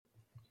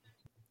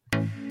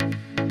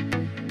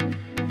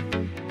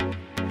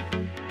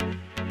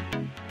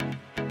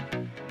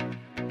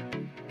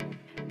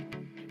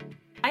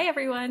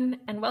everyone,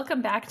 and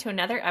welcome back to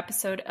another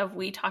episode of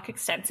We Talk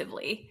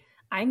Extensively.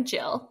 I'm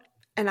Jill.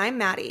 And I'm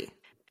Maddie.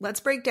 Let's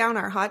break down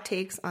our hot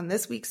takes on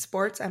this week's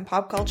sports and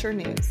pop culture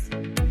news.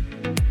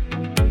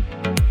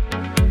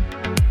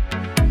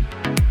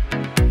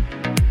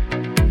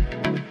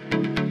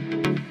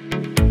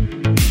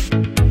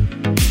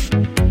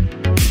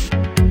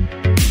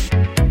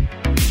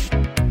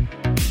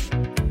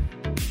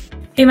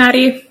 Hey,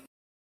 Maddie.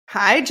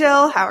 Hi,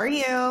 Jill. How are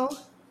you?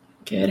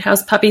 Good.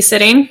 How's puppy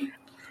sitting?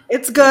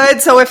 It's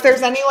good. So if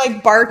there's any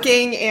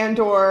barking and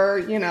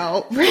or,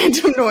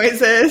 random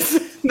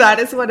noises, that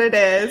is what it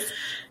is.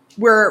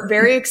 We're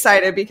very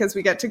excited because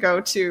we get to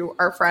go to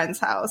our friend's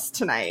house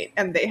tonight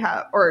and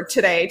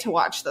today to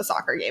watch the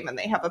soccer game, and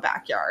they have a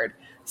backyard.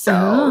 So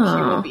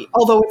he will be,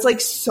 although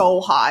it's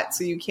so hot,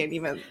 so you can't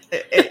even,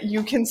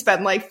 you can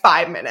spend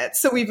 5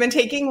 minutes. So we've been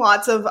taking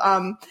lots of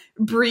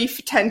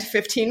brief 10 to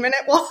 15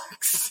 minute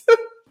walks.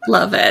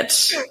 Love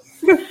it.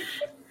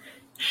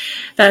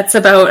 That's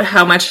about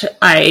how much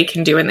I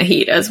can do in the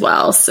heat as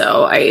well.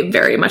 So I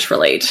very much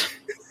relate.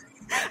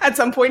 At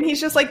some point,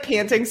 he's just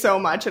panting so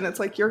much, and it's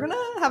you're going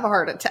to have a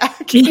heart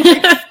attack in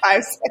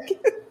 5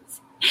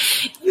 seconds.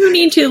 You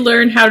need to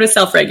learn how to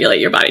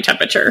self-regulate your body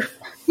temperature.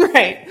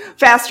 Right.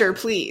 Faster,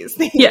 please.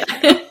 Yeah.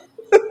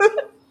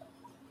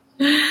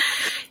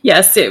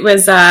 Yes, it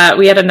was,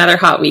 we had another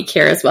hot week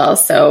here as well.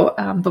 So,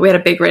 but we had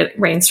a big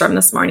rainstorm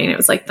this morning. It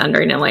was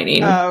thundering and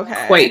lightning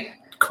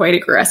quite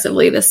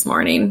aggressively this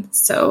morning.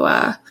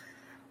 So,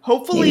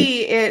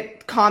 hopefully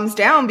it calms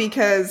down,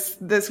 because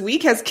this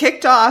week has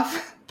kicked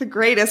off the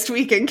greatest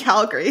week in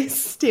Calgary,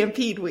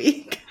 Stampede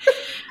Week.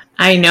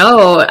 I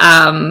know.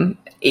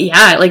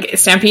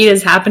 Stampede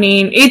is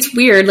happening. It's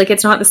weird.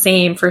 It's not the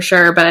same for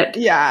sure, but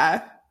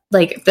yeah,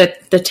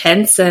 the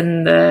tents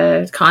and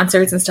the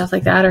concerts and stuff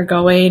like that are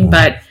going,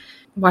 but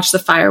watched the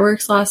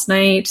fireworks last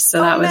night.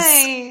 So that was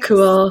nice.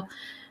 Cool.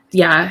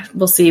 Yeah.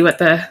 We'll see what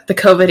the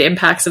COVID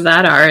impacts of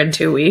that are in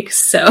 2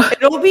 weeks. So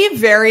it'll be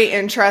very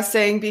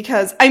interesting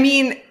because,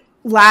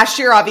 last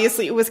year,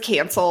 obviously, it was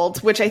canceled,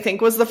 which I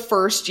think was the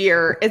first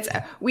year.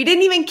 We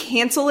didn't even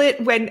cancel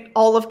it when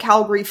all of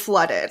Calgary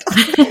flooded.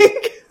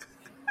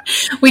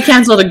 We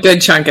canceled a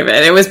good chunk of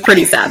it. It was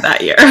pretty sad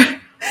that year.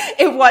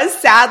 It was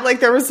sad.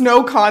 There was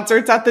no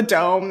concerts at the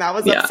Dome. That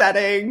was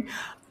upsetting.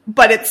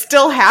 But it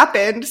still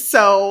happened.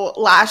 So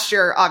last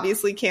year,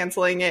 obviously,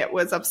 canceling it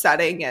was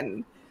upsetting.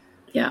 And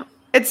yeah,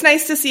 it's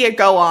nice to see it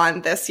go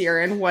on this year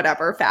in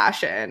whatever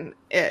fashion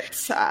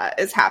it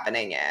is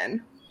happening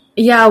in.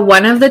 Yeah,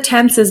 one of the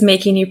tents is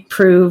making you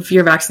prove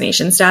your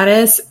vaccination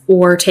status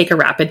or take a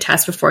rapid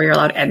test before you're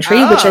allowed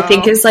entry, which I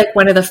think is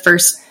one of the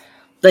first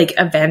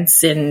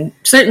events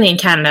certainly in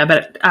Canada,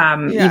 but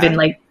even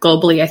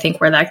globally, I think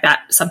where that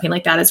something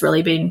like that has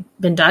really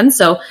been done.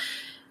 So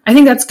I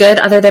think that's good.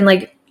 Other than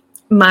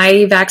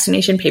my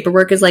vaccination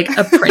paperwork is a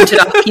printed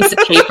off piece of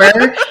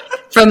paper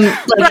from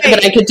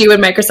that I could do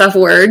in Microsoft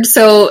Word.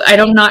 So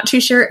I'm not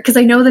too sure, because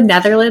I know the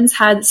Netherlands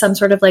had some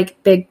sort of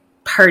big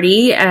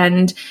party,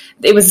 and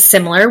it was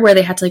similar where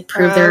they had to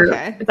prove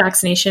their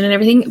vaccination and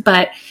everything,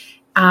 but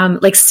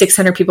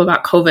 600 people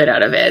got COVID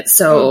out of it.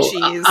 So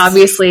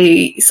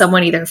obviously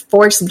someone either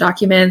forged some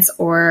documents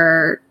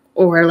or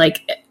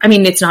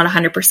it's not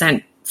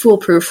 100%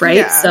 foolproof, right?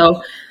 Yeah.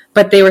 So,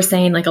 but they were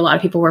saying a lot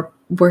of people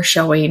were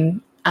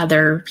showing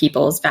other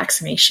people's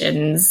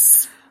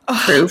vaccinations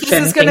proof.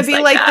 This is going to be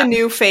the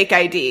new fake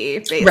ID,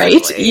 basically.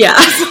 Right? Yeah.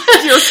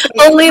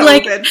 Only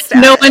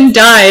no one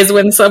dies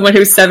when someone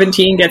who's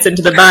 17 gets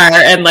into the bar,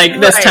 and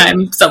this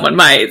time someone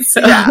might. So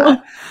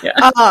yeah.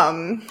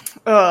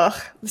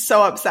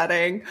 So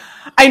upsetting.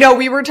 I know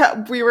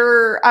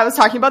I was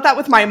talking about that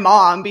with my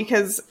mom,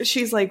 because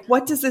she's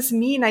what does this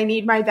mean? I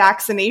need my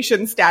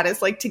vaccination status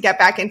to get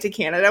back into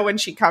Canada when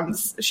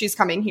she's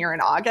coming here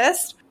in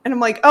August. And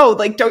I'm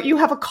don't you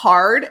have a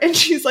card? And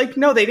she's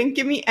no, they didn't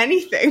give me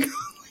anything.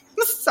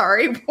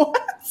 Sorry, what?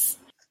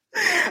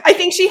 I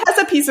think she has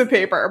a piece of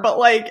paper,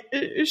 but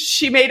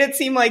she made it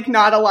seem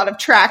not a lot of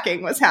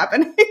tracking was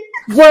happening.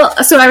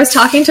 Well, so I was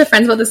talking to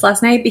friends about this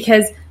last night,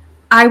 because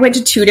I went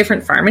to 2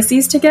 different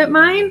pharmacies to get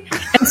mine.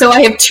 And so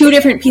I have 2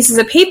 different pieces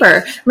of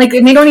paper.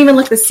 And they don't even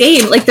look the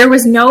same. There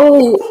was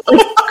no,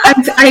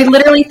 I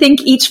literally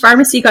think each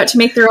pharmacy got to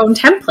make their own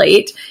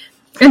template.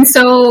 And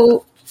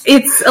so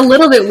it's a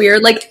little bit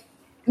weird.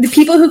 The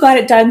people who got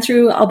it done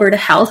through Alberta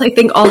Health, I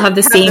think, all have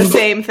the same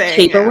thing,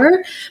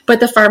 paperwork, but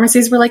the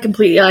pharmacies were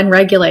completely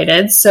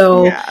unregulated.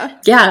 So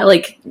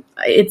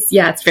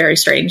it's very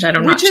strange.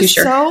 I'm not too sure. Which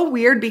is so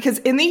weird, because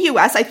in the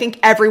US, I think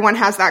everyone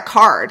has that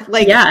card.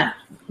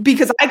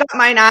 Because I got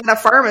mine at a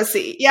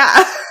pharmacy. Yeah.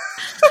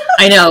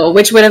 I know,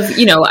 which would have,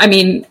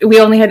 we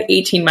only had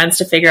 18 months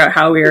to figure out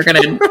how we were going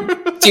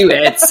to do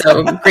it.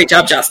 So great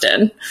job,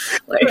 Justin.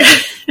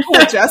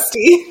 Poor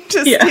Justy.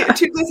 Just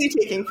too busy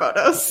taking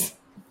photos.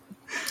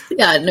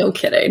 Yeah, no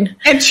kidding.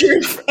 And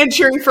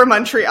cheering for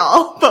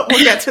Montreal, but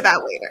we'll get to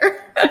that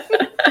later.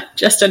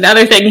 Just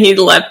another thing he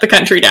let the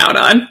country down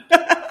on.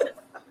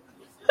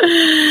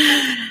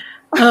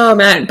 Oh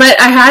man. But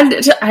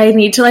I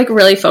need to like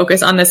really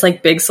focus on this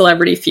like big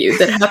celebrity feud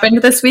that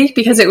happened this week,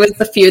 because it was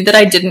the feud that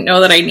I didn't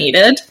know that I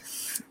needed.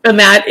 And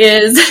that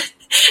is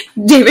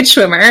David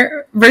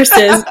Schwimmer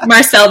versus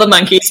Marcel the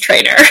Monkey's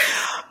trainer.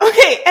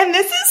 Okay, and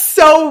this is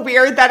so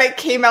weird that it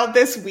came out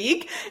this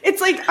week. It's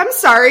like, I'm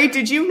sorry,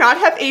 did you not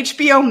have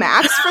HBO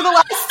Max for the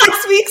last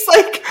 6 weeks?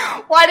 Like,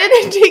 why did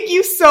it take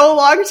you so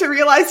long to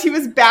realize he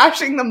was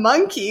bashing the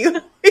monkey?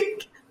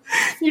 Like,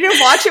 you didn't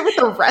watch it with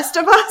the rest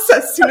of us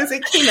as soon as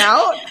it came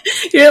out?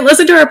 You didn't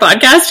listen to our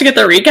podcast to get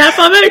the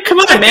recap of it? Come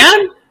on,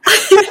 man.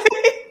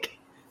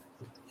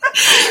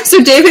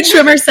 So David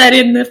Schwimmer said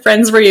in the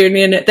Friends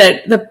reunion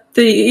that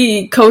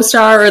the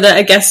co-star or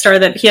the guest star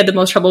that he had the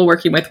most trouble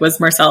working with was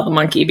Marcel the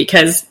Monkey,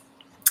 because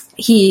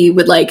he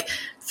would like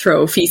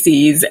throw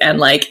feces and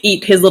like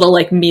eat his little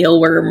like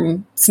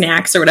mealworm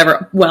snacks or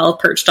whatever while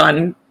perched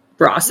on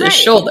Ross's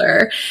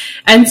shoulder.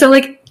 And so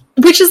like,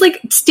 which is like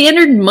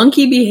standard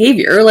monkey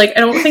behavior. Like, I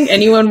don't think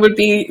anyone would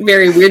be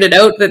very weirded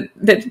out that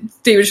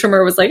David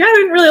Schwimmer was like, I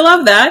didn't really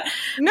love that.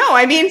 No,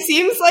 I mean,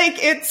 seems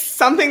like it's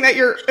something that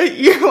you're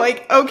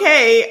like,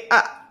 okay,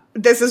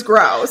 this is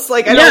gross.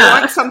 Like, I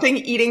don't want something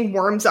eating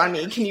worms on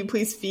me. Can you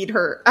please feed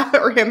her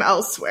or him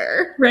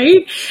elsewhere?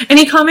 Right? And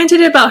he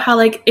commented about how,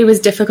 like, it was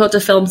difficult to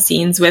film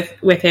scenes with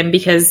him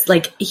because,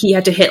 like, he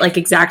had to hit, like,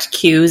 exact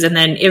cues. And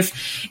then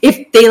if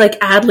they, like,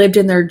 ad-libbed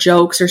in their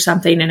jokes or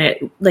something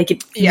and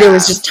there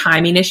was just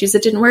timing issues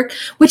that didn't work,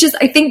 which is,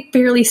 I think,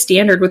 fairly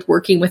standard with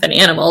working with an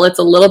animal. It's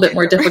a little bit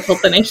more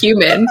difficult than a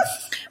human.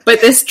 But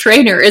this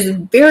trainer is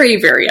very,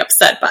 very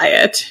upset by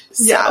it.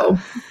 So. Yeah.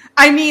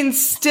 I mean,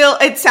 still,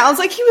 it sounds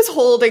like he was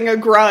holding a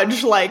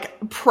grudge,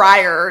 like,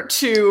 prior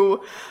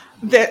to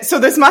this. So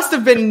this must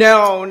have been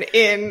known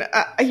in,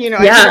 I didn't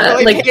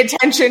really pay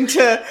attention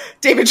to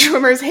David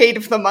Schwimmer's hate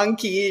of the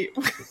monkey,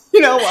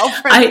 while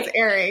Friends was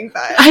airing.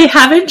 But I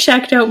haven't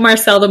checked out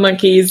Marcel the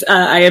Monkey's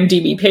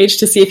IMDb page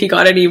to see if he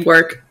got any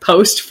work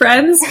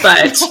post-Friends,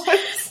 but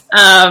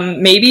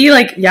maybe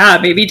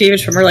David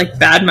Schwimmer, like,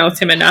 badmouthed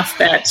him enough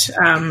that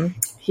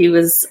he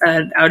was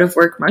an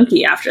out-of-work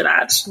monkey after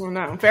that. Oh,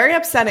 no. Very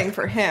upsetting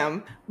for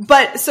him.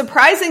 But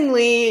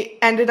surprisingly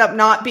ended up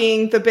not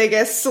being the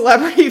biggest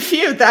celebrity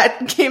feud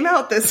that came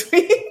out this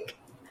week.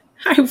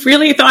 I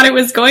really thought it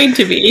was going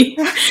to be.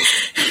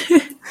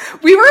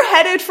 We were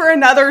headed for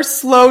another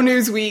slow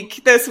news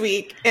week this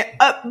week,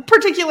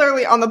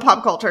 particularly on the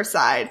pop culture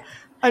side,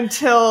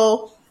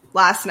 until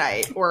last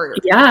night or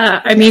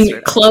I mean,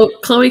 Khloe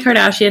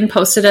Kardashian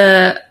posted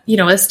a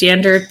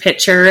standard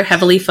picture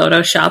heavily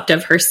photoshopped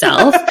of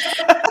herself.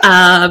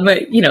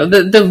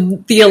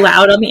 The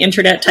allowed on the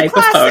internet type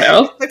of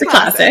photo, the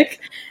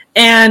classic.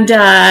 And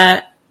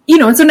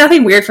so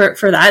nothing weird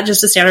for that,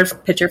 just a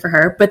standard picture for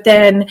her. But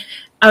then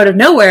out of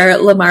nowhere,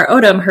 Lamar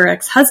Odom, her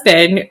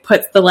ex-husband,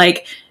 puts the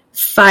like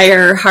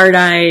fire, hard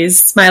eyes,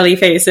 smiley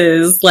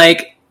faces,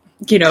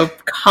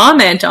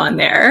 comment on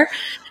there,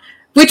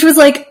 which was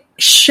like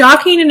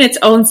shocking in its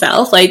own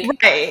self. Like,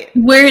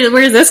 where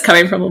is this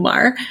coming from,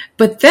 Lamar?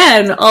 But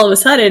then all of a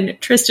sudden,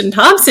 Tristan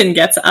Thompson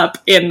gets up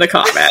in the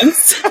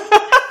comments.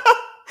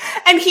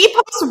 And he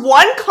posts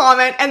one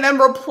comment and then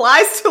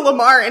replies to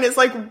Lamar and is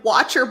like,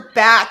 watch your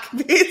back,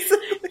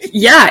 basically.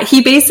 Yeah,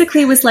 he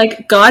basically was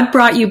like, God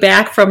brought you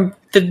back from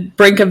the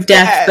brink of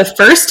death the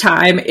first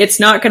time. It's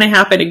not going to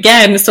happen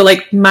again. So,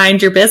 like,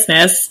 mind your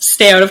business.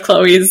 Stay out of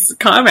Khloe's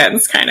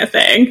comments kind of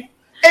thing.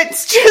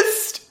 It's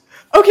just...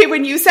 Okay,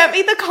 when you sent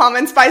me the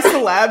comments by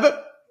celeb,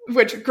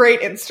 which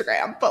great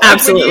Instagram, but like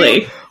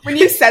absolutely, when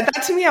you said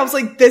that to me, I was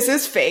like, "This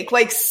is fake.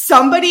 Like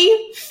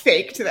somebody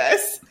faked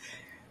this."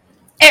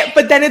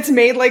 But then it's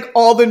made like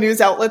all the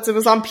news outlets. It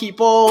was on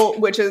People,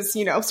 which is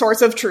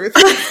source of truth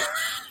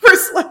for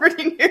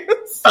celebrity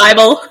news.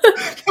 Bible,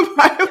 the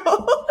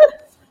Bible.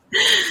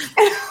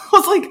 And I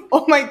was like,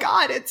 "Oh my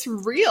god, it's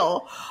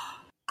real."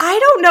 I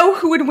don't know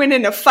who would win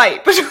in a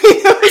fight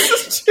between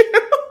those two.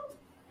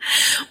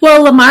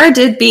 Well, Lamar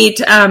did beat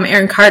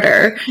Aaron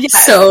Carter,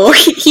 so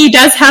he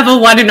does have a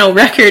 1-0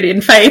 record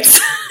in fights.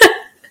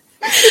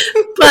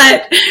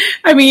 But,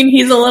 I mean,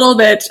 he's a little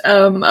bit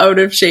out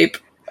of shape,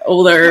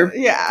 older,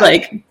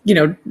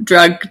 the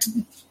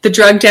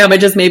drug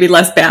damage is maybe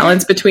less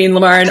balanced between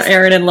Lamar and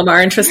Aaron and Lamar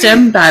and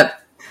Tristan, but...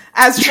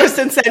 As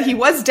Tristan said, he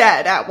was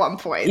dead at one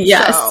point.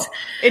 Yes. So,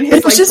 in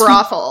his,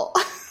 brothel.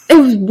 It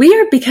was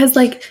weird because,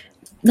 like,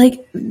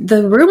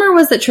 the rumor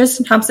was that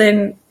Tristan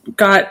Thompson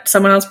got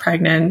someone else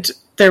pregnant.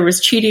 There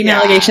was cheating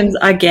allegations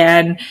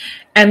again.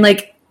 And,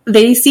 like,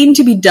 they seem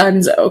to be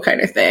donezo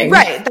kind of thing.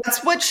 Right.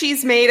 That's what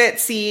she's made it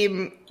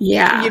seem,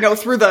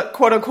 through the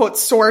quote-unquote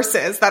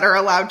sources that are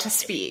allowed to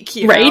speak.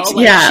 Right?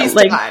 She's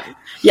done.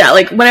 Yeah,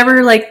 like,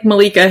 whatever, like,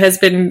 Malika has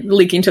been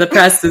leaking to the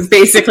press is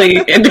basically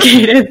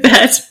indicated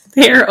that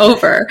they're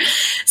over.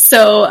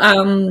 So,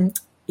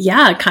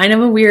 kind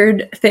of a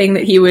weird thing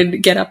that he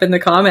would get up in the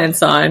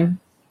comments on.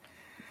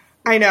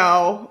 I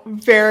know.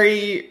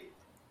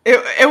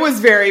 It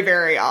was very,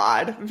 very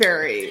odd.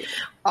 Very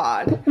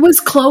odd. Was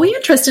Khloe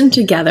and Tristan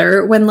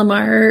together when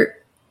Lamar,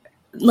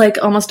 like,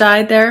 almost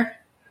died there?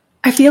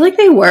 I feel like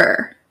they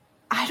were.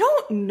 I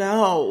don't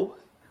know.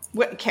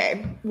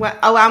 Okay,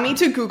 allow me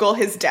to Google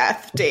his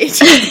death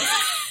date.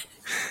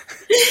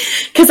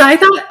 Because I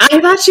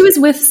thought she was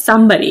with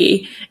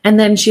somebody, and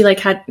then she like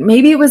had,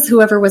 maybe it was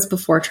whoever was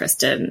before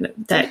Tristan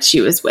that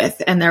she was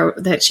with, and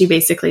that she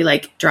basically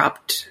like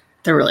dropped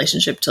the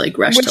relationship to like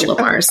rush to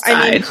Lamar's side.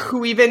 I mean,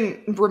 who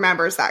even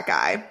remembers that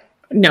guy?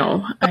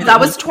 No, that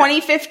was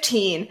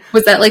 2015.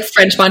 Was that like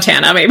French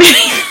Montana? Maybe,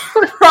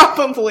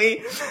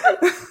 probably.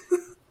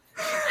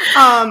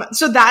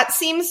 So that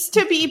seems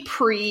to be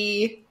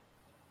pre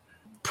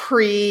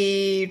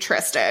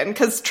Tristan,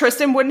 because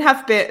Tristan wouldn't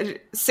have been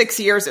 6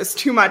 years is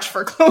too much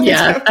for Chloe.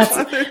 Yeah,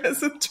 that's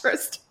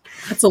Tristan.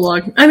 That's a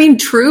long. I mean,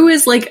 True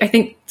is like I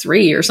think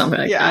 3 or something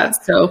like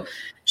that. So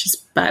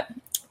but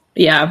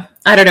yeah,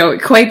 I don't know.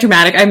 Quite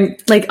dramatic. I'm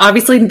like,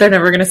 obviously they're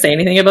never going to say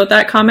anything about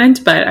that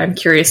comment, but I'm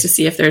curious to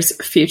see if there's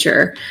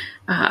future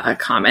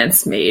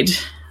comments made,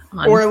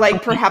 or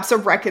like perhaps a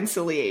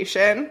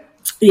reconciliation.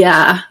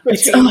 Yeah,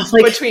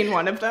 between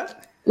one of them.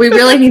 We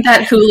really need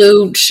that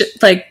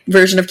Hulu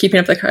version of Keeping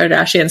Up the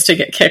Kardashians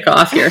to kick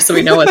off here, so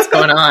we know what's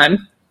going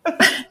on.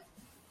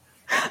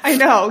 I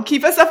know.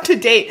 Keep us up to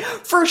date.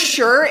 For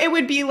sure, it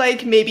would be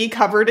like maybe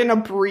covered in a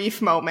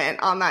brief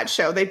moment on that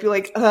show. They'd be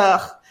like,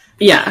 ugh.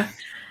 Yeah.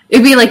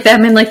 It'd be like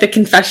them in like the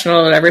confessional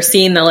or whatever,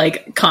 seeing the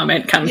like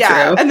comment come through.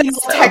 And then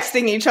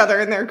texting each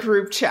other in their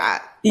group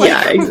chat.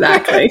 Yeah,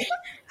 exactly.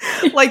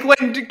 Like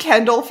when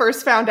Kendall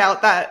first found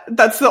out that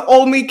that's the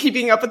only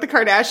Keeping Up with the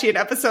Kardashian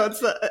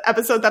the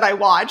episode that I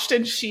watched,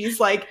 and she's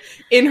like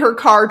in her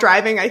car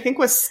driving, I think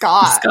with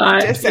Scott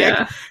Disick.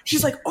 Yeah.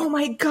 She's like, oh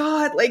my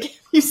God, like,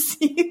 you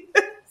see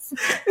this?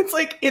 It's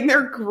like in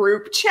their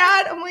group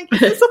chat. I'm like, is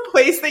this a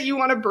place that you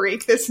want to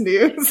break this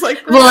news?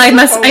 Like, well, I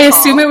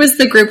assume it was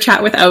the group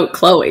chat without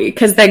Chloe,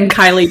 because then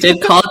Kylie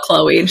did call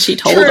Chloe and she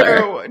told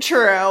her.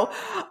 True.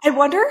 I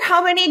wonder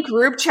how many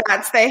group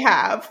chats they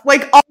have.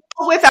 Like, all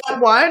without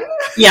one?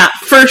 Yeah,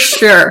 for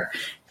sure.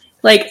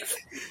 Like,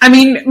 I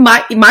mean,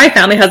 my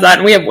family has that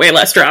and we have way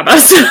less drama.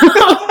 So.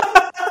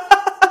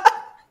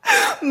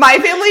 My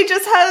family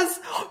just has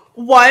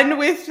one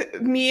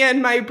with me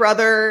and my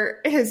brother,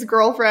 his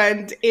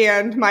girlfriend,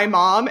 and my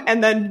mom,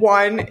 and then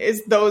one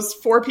is those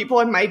 4 people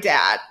and my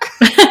dad.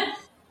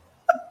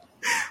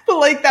 But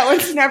like, that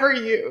one's never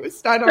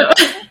used. I don't know.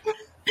 I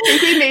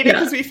think we made it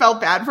because we felt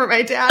bad for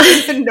my dad,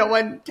 and no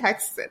one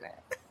texts in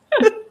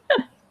it.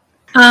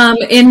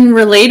 In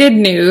related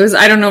news,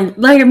 I don't know,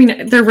 like, I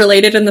mean, they're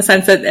related in the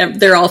sense that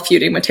they're all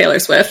feuding with Taylor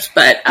Swift,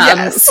 but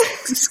yes.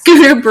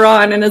 Scooter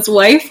Braun and his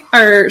wife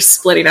are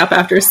splitting up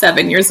after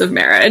 7 years of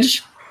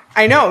marriage.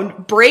 I know,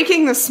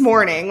 breaking this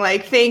morning.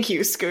 Like, thank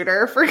you,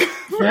 Scooter, for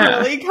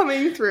really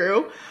coming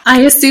through.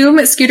 I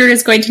assume Scooter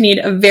is going to need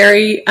a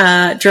very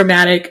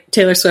dramatic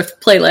Taylor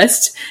Swift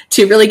playlist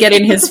to really get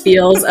in his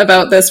feels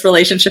about this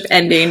relationship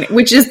ending,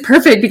 which is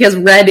perfect because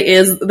Red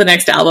is the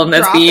next album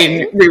that's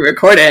being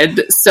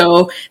re-recorded.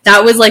 So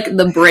that was like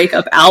the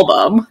breakup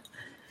album.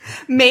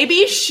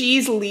 Maybe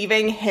she's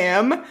leaving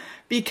him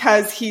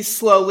because he's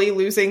slowly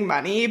losing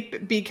money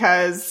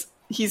because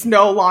he's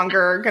no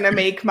longer going to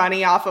make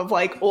money off of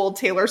like old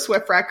Taylor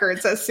Swift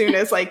records as soon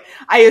as like,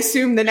 I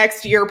assume the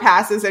next year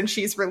passes and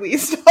she's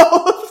released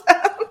all of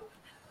them.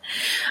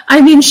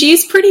 I mean,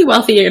 she's pretty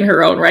wealthy in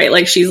her own right.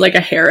 Like, she's like a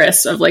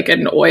Harris of like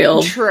an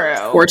oil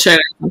fortune or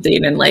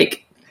something. And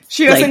like,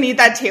 she doesn't need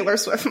that Taylor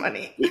Swift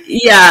money.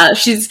 Yeah.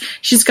 She's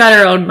got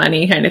her own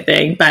money kind of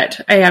thing.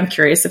 But I am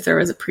curious if there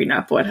was a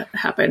prenup, what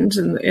happened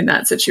in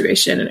that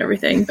situation and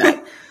everything.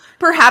 But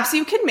perhaps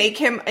you can make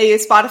him a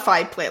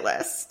Spotify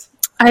playlist.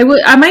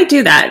 I might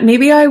do that.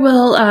 Maybe I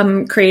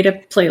will create a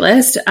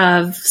playlist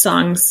of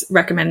songs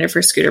recommended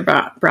for Scooter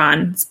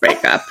Braun's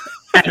breakup,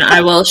 and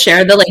I will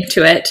share the link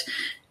to it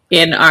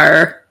in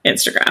our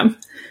Instagram.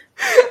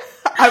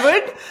 I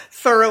would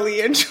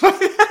thoroughly enjoy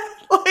that,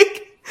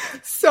 like,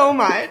 so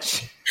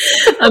much.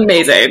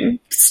 Amazing.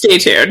 Stay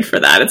tuned for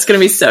that. It's going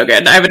to be so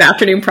good. I have an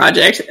afternoon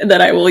project that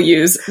I will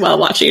use while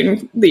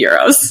watching the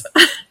Euros.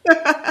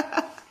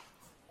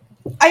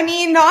 I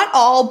mean, not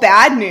all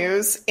bad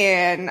news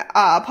in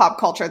pop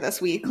culture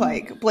this week.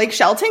 Like, Blake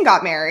Shelton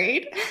got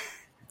married.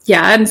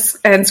 Yeah,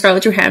 and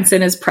Scarlett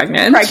Johansson is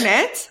pregnant.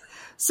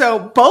 So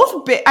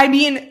both, I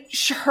mean,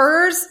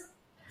 hers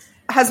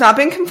has not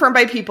been confirmed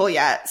by people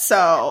yet.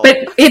 So, but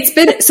it's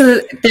been, so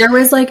there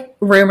was like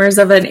rumors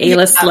of an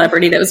A-list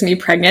celebrity that was going to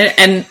be pregnant,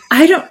 and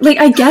I don't like.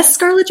 I guess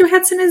Scarlett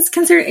Johansson is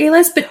considered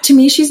A-list, but to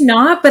me, she's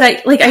not. But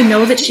I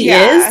know that she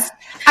is.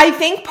 I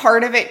think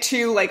part of it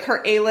too, like her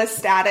A-list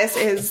status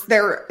is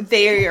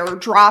they are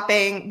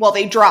dropping. Well,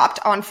 they dropped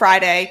on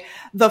Friday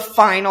the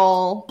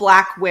final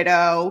Black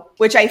Widow,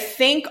 which I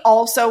think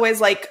also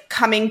is like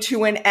coming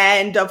to an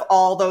end of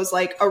all those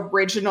like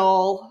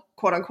original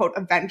quote unquote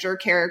Avenger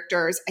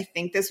characters. I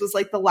think this was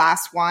like the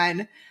last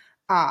one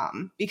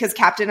because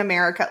Captain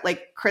America,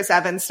 like Chris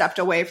Evans stepped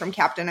away from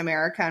Captain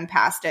America and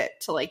passed it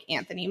to like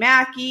Anthony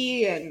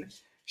Mackie, and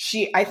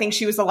I think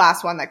she was the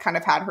last one that kind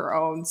of had her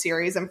own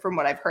series. And from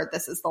what I've heard,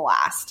 this is the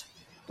last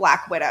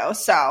Black Widow.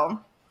 So,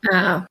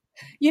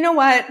 you know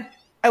what?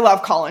 I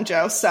love Colin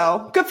Joe,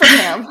 so good for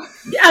him.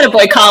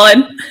 Attaboy,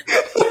 Colin.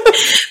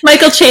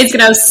 Michael Che's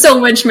gonna have so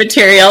much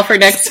material for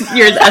next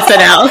year's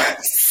SNL.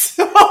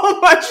 So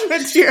much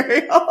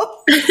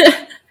material.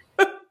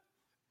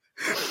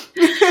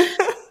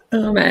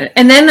 Oh man!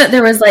 And then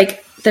there was a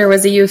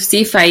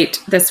UFC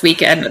fight this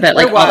weekend that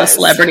like all the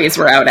celebrities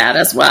were out at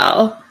as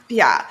well.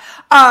 Yeah.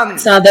 I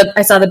saw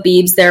the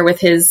Biebs there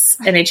with his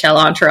NHL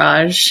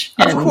entourage.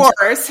 Of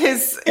course,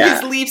 his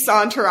Leafs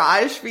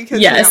entourage,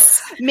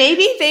 because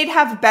maybe they'd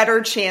have better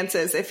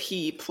chances if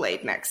he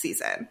played next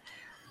season.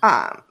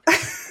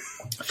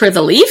 For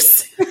the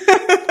Leafs?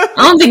 I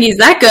don't think he's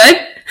that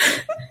good.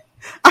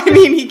 I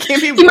mean, he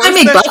can't be. He might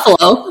make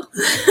Buffalo.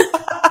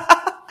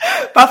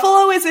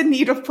 Buffalo is in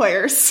need of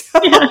players, so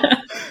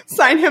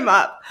sign him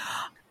up.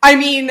 I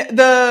mean,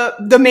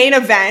 the main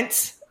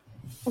event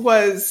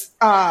was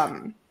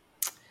McGregor,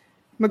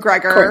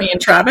 Courtney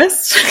and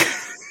Travis.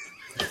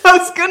 I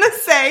was gonna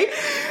say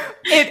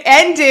it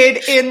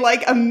ended in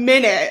like a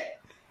minute,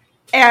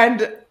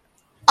 and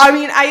I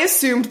mean, I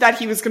assumed that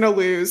he was gonna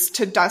lose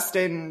to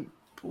Dustin.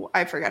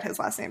 I forget his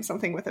last name,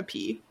 something with a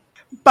P.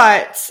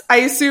 But I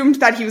assumed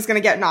that he was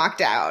gonna get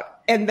knocked out.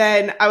 And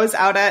then I was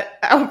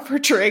out for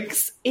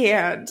drinks,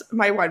 and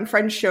my one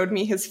friend showed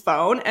me his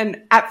phone.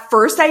 And at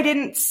first, I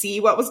didn't see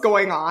what was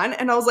going on,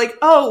 and I was like,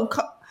 "Oh,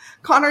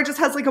 Connor just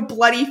has like a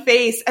bloody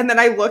face." And then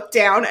I looked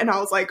down, and I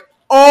was like,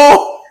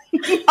 "Oh,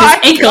 his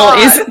ankle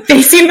is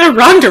facing the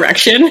wrong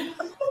direction."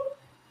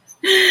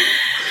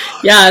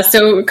 Yeah,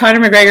 so Conor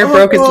McGregor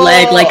broke his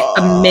leg like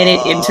a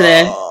minute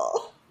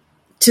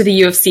into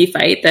the UFC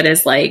fight. That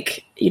is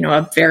like, you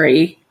know,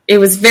 it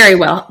was very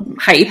well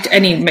hyped.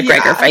 Any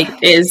McGregor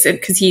fight is,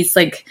 because he's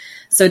like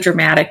so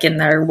dramatic in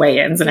their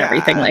weigh-ins and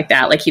everything like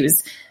that. Like he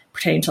was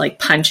pretending to like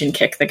punch and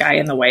kick the guy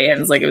in the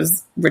weigh-ins. Like it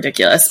was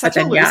ridiculous. Such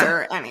a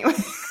loser, anyway.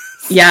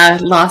 Yeah,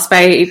 lost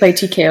by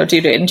TKO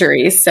due to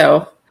injuries.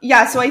 So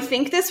I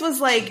think this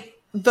was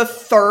like the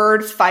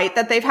third fight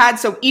that they've had.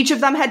 So each of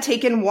them had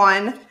taken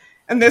one,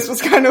 and this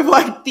was kind of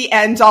like the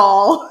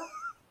end-all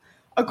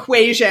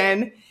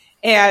equation.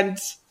 And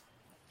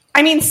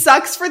I mean,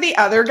 sucks for the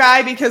other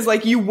guy because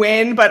like you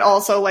win, but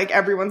also like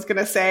everyone's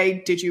gonna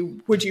say,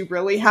 would you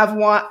really have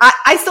won?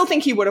 I still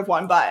think he would have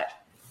won, but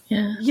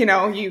you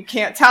know, you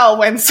can't tell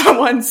when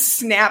someone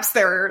snaps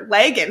their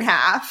leg in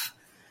half.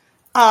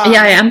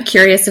 I am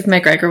curious if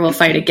McGregor will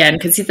fight again,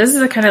 because this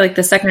is kind of like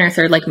the second or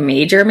third like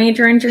major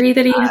injury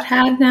that he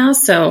had now.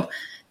 So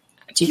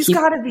he's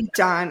got to be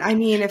done. I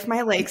mean, if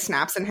my leg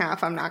snaps in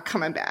half, I'm not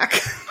coming back.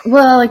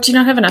 Well, like, do you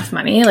not have enough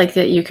money like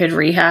that you could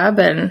rehab?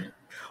 And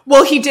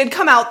well, he did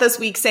come out this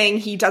week saying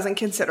he doesn't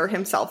consider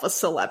himself a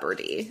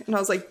celebrity. And I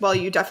was like, well,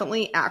 you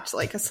definitely act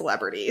like a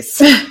celebrity.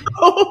 So,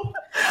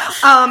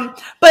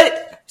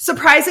 but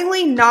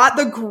surprisingly not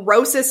the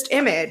grossest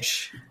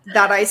image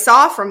that I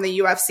saw from the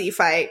UFC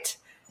fight,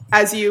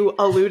 as you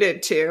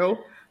alluded to.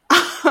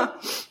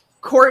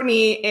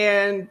 Courtney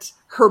and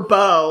her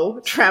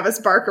beau, Travis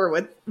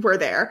Barker, were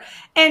there.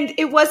 And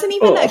it wasn't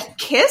even a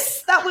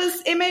kiss that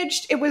was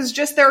imaged. It was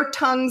just their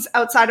tongues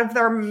outside of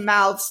their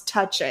mouths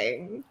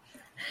touching.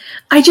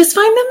 I just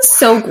find them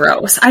so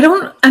gross. I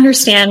don't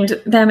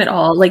understand them at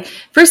all. Like,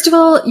 first of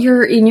all,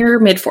 you're in your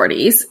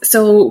mid-40s,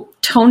 so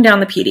tone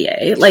down the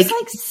PDA. Like,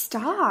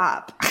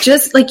 stop.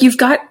 Just, like, you've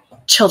got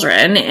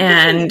children,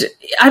 and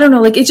I don't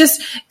know, like, it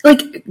just,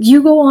 like,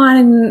 you go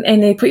on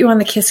and they put you on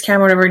the kiss cam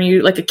or whatever, and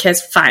you, like, a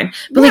kiss, fine.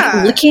 But,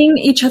 like, licking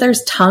each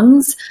other's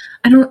tongues,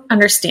 I don't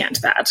understand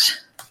that.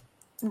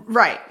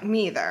 Right,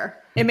 me either.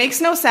 It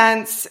makes no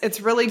sense.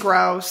 It's really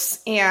gross.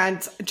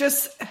 And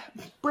just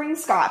bring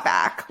Scott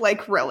back.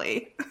 Like,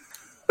 really.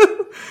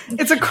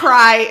 It's a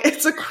cry.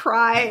 It's a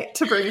cry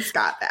to bring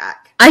Scott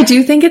back. I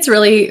do think it's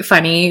really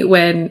funny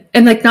when,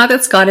 and like, not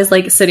that Scott is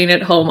like sitting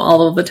at home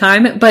all of the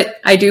time, but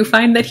I do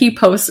find that he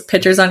posts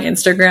pictures on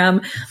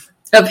Instagram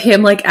of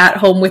him like at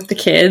home with the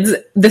kids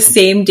the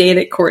same day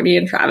that Courtney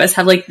and Travis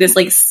have like this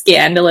like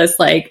scandalous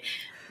like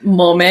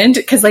moment,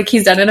 because like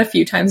he's done it a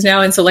few times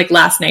now, and so like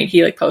last night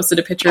he like posted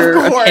a picture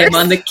of him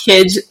on the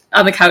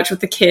couch with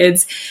the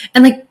kids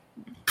and like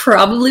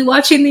probably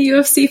watching the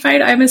UFC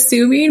fight, I'm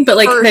assuming, but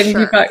like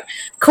you've got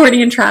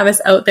Courtney and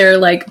Travis out there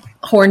like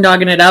horn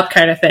dogging it up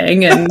kind of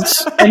thing, and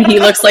he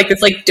looks like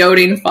this like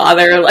doting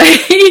father,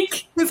 like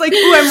he's like,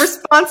 ooh, I'm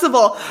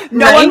responsible.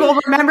 No one will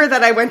remember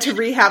that I went to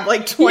rehab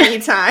like 20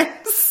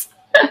 times.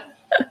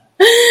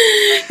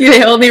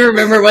 They only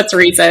remember what's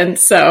recent,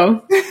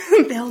 so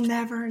they'll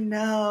never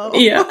know.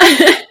 Yeah.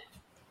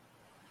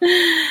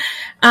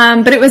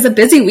 But it was a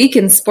busy week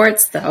in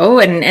sports, though,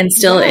 and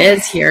still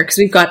is here, because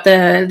we've got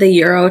the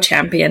Euro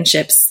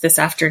Championships this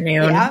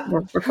afternoon. Yeah.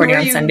 We're recording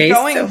on Sundays. Who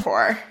are you going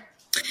for?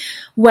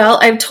 Well,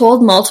 I've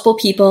told multiple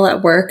people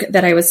at work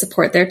that I would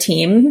support their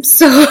team.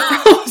 So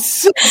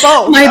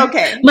both.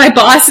 My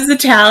boss is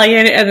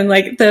Italian, and then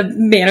like the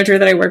manager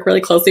that I work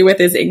really closely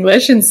with is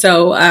English, and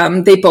so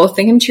they both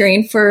think I'm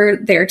cheering for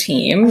their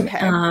team. Okay.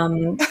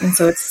 And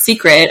so it's a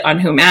secret on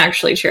whom I'm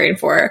actually cheering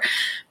for.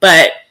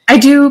 But I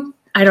don't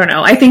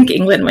know. I think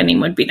England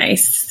winning would be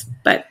nice,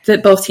 but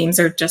both teams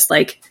are just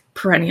like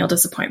perennial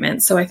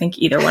disappointments. So I think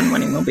either one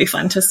winning will be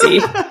fun to see.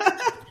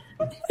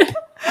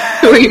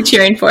 Who are you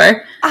cheering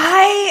for?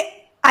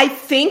 I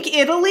think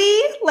Italy,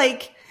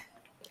 like,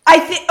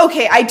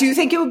 I do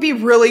think it would be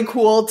really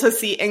cool to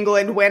see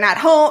England win at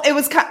home. It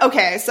was,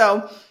 okay,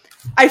 so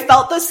I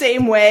felt the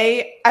same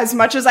way as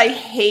much as I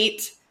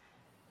hate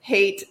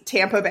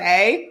Tampa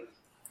Bay.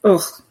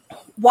 Ugh.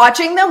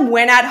 Watching them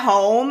win at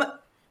home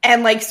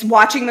and like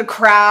watching the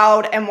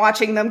crowd and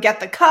watching them get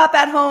the cup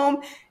at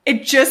home,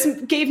 it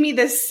just gave me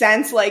this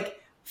sense like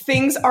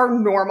things are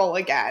normal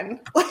again.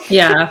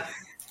 Yeah.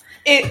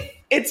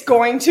 It's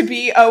going to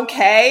be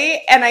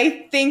okay. And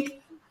I think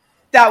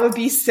that would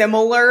be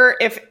similar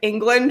if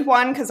England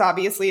won, because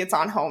obviously it's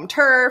on home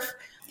turf.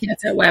 Yeah,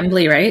 it's at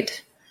Wembley,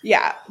 right?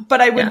 Yeah.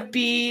 But I wouldn't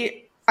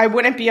be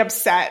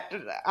upset,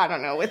 I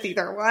don't know, with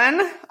either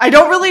one. I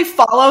don't really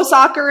follow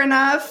soccer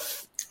enough.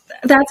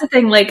 That's the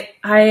thing. Like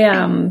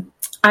I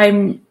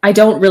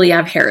don't really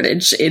have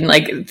heritage in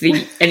like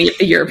any of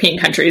the European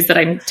countries that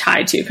I'm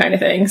tied to, kind of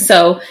thing.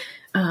 So,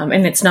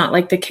 and it's not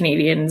like the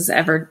Canadians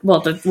ever.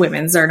 Well, the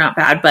women's are not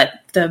bad, but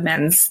the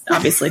men's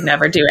obviously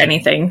never do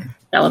anything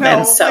relevant.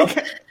 No, so,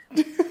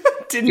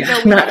 didn't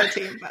know we had a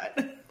team,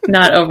 but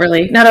not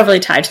overly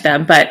tied to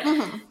them. But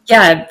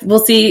yeah,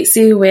 we'll see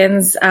who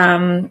wins.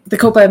 The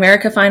Copa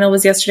America final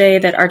was yesterday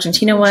that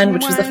Argentina won,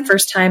 which was the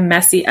first time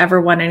Messi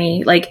ever won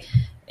any like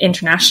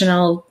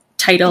international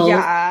title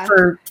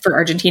for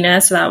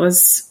Argentina. So that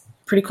was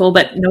pretty cool,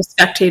 but no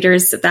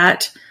spectators at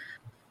that.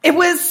 It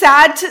was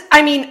sad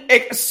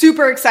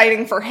super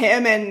exciting for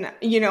him. And,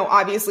 you know,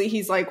 obviously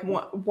he's like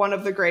one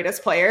of the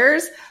greatest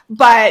players,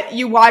 but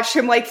you watch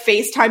him like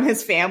FaceTime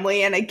his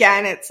family. And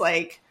again, it's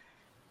like,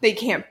 they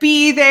can't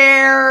be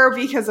there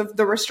because of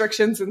the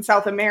restrictions in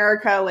South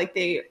America. Like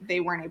they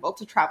weren't able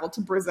to travel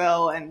to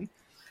Brazil. And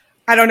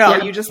I don't know,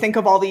 you just think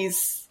of all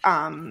these,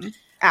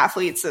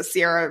 athletes this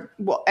year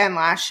and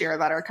last year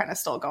that are kind of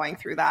still going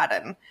through that.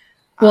 And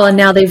and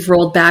now they've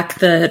rolled back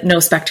the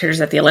no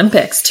spectators at the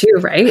Olympics too,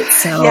 right?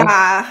 So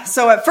yeah.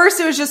 So at first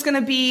it was just going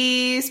to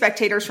be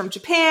spectators from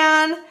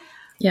Japan.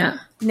 Yeah.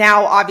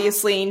 Now,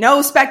 obviously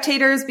no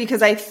spectators,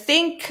 because I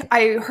think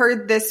I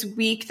heard this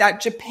week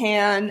that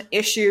Japan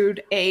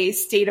issued a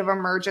state of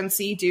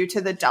emergency due to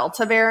the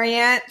Delta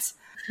variant,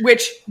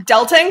 which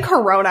Delta and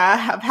Corona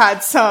have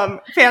had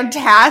some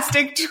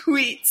fantastic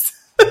tweets.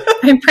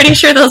 I'm pretty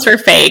sure those were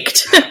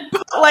faked.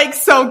 Like,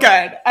 so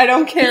good. I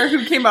don't care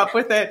who came up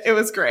with it. It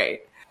was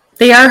great.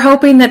 They are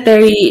hoping that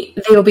they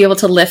will be able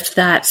to lift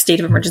that state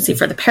of emergency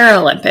for the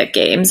Paralympic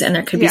Games, and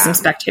there could be some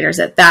spectators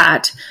at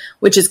that,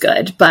 which is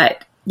good.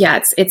 But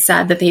yeah, it's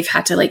sad that they've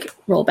had to like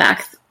roll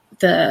back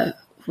the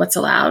what's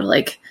allowed.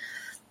 Like,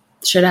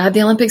 should have had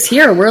the Olympics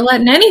here. We're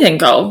letting anything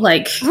go.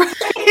 Like, like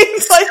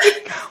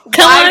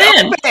come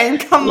on in.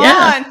 Come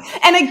on.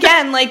 And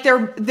again, like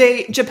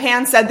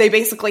Japan said they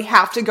basically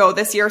have to go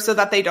this year so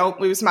that they don't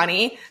lose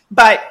money.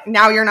 But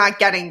now you're not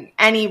getting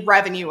any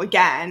revenue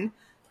again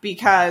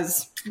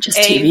because just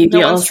TV deals.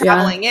 No one's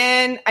traveling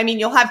in. I mean,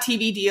 you'll have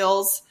TV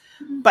deals,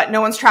 but no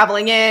one's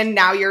traveling in.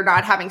 Now you're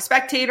not having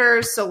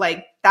spectators. So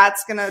like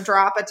that's going to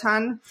drop a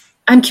ton.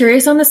 I'm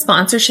curious on the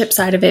sponsorship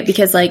side of it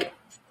because like,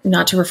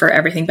 not to refer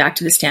everything back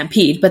to the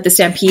Stampede, but the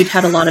Stampede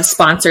had a lot of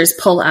sponsors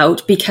pull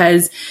out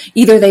because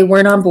either they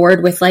weren't on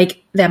board with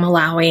like them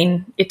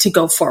allowing it to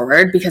go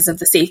forward because of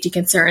the safety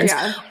concerns,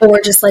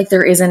 or just like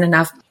there isn't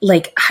enough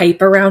like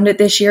hype around it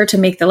this year to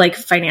make the like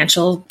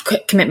financial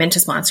commitment to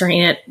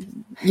sponsoring it,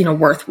 you know,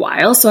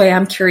 worthwhile. So I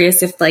am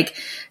curious if like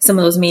some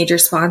of those major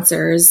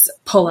sponsors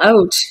pull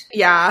out.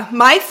 Yeah.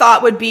 My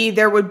thought would be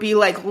there would be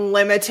like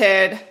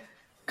limited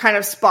kind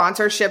of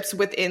sponsorships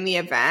within the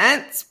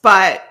events.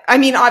 But I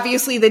mean,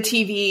 obviously the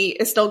TV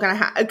is still going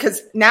to have, because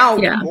now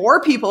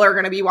more people are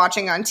going to be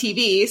watching on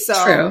TV.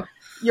 So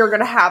you're going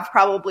to have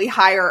probably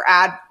higher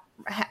ad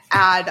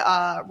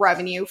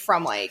revenue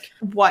from like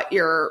what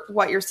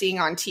you're seeing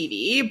on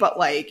TV, but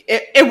like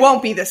it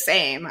won't be the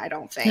same, I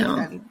don't think,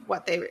 than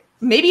what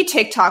maybe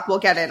TikTok will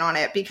get in on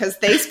it because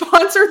they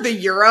sponsored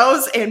the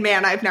Euros, and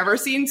man, I've never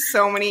seen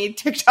so many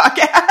TikTok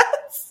ads.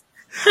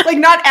 Like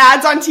not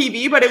ads on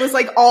TV, but it was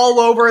like all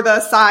over the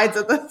sides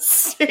of the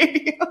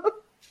stadium.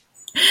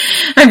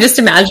 I'm just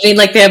imagining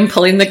like them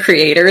pulling the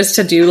creators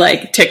to do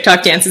like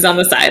TikTok dances on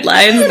the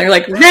sidelines, and they're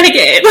like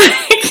renegade.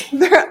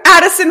 They're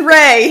Addison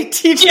Rae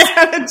teaching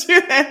how to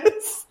do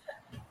this.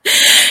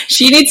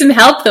 She needs some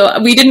help though.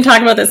 We didn't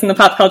talk about this in the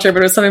pop culture,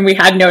 but it was something we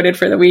had noted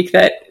for the week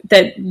that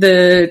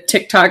the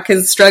TikTok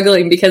is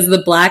struggling because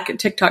the Black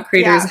TikTok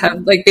creators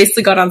have like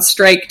basically got on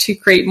strike to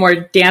create more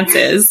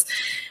dances.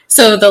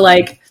 So the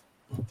like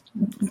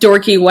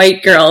dorky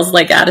white girls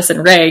like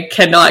Addison Rae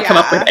cannot come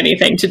up with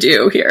anything to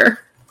do here.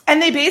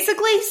 And they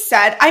basically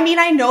said, I mean,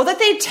 I know that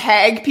they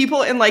tag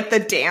people in like the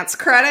dance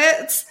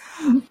credits,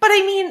 but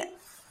I mean,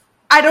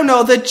 I don't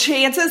know, the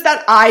chances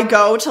that I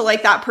go to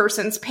like that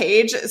person's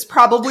page is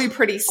probably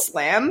pretty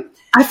slim.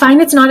 I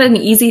find it's not an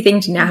easy thing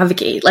to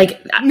navigate.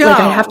 Like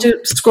I have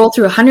to scroll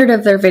through 100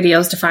 of their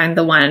videos to find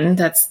the one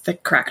that's the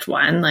correct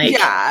one. Like,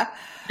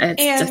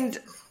 it's just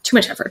too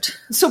much effort.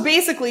 So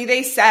basically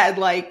they said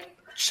like,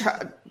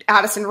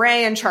 Addison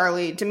Rae and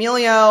Charlie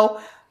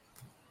D'Amelio,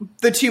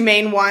 the two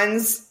main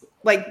ones,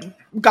 like,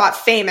 got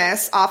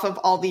famous off of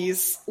all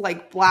these,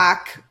 like,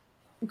 Black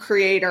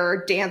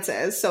creator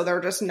dances, so they're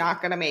just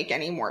not going to make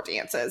any more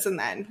dances. And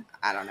then,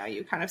 I don't know,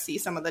 you kind of see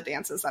some of the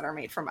dances that are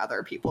made from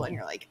other people, and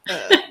you're like,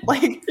 ugh.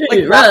 like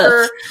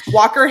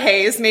Walker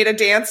Hayes made a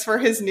dance for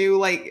his new,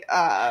 like,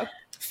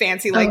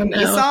 Fancy Like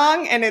Me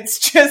song, and it's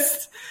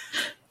just,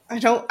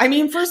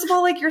 first of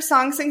all, like, your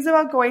song sings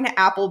about going to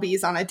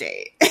Applebee's on a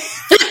date.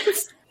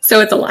 So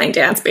it's a line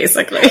dance,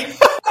 basically.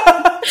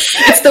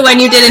 It's the one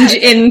you did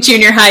in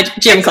junior high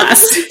gym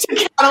class.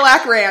 To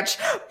Cadillac Ranch,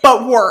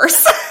 but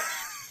worse.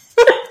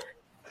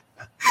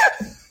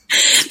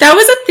 That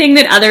was a thing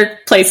that other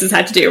places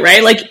had to do,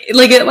 right? Like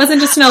it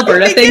wasn't just an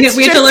Alberta thing that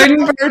we had to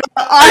learn. Honestly,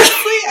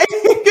 I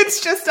think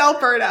it's just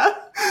Alberta.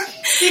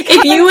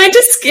 If you went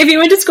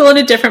to school in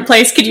a different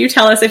place, could you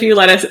tell us if you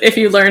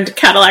learned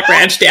Cadillac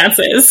Ranch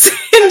dances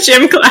in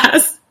gym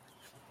class?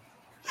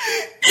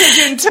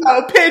 Pigeon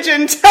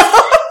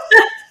toe.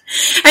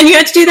 And you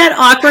had to do that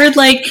awkward,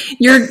 like,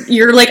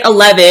 you're like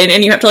 11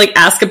 and you have to, like,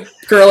 ask a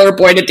girl or a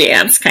boy to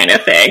dance kind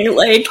of thing.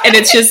 Like, and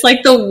it's just,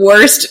 like, the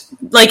worst,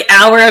 like,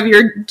 hour of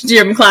your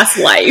gym class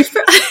life.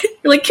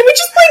 You're like, can we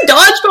just play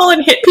dodgeball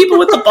and hit people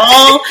with the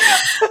ball?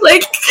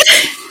 Like...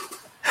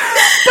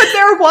 But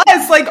there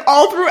was, like,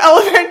 all through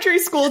elementary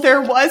school,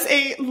 there was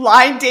a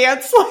line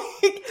dance,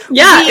 like...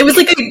 Yeah, it was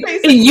like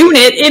a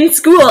unit in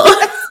school.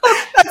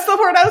 That's the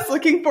word I was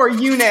looking for,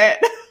 unit.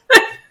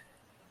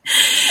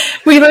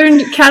 We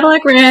learned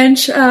Cadillac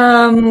Ranch,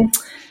 Boot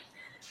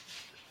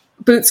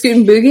Scoot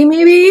and Boogie,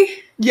 maybe?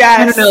 Yes.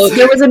 I don't know.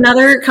 There was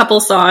another couple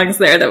songs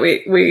there that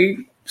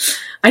we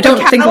I don't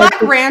think...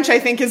 Cadillac Ranch, I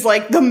think, is,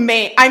 like, the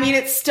main... I mean,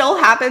 it still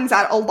happens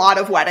at a lot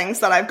of weddings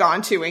that I've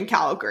gone to in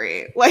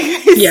Calgary. Like,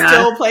 they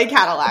still play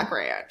Cadillac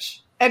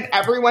Ranch. And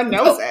everyone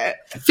knows it.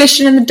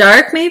 Fishing in the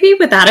Dark, maybe?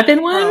 Would that have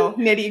been one? Oh,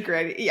 Nitty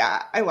Gritty.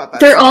 Yeah, I love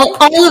that. They're all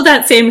of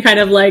that same kind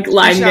of, like,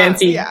 line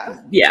dancing.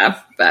 Yeah,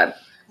 but...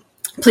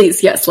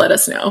 Please, yes, let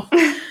us know.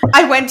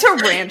 I went to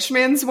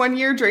Ranchman's one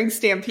year during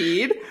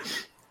Stampede,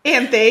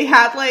 and they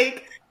had,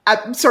 like,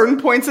 at certain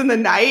points in the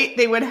night,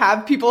 they would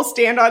have people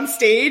stand on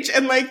stage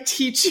and, like,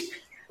 teach you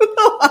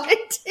the line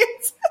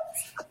dances.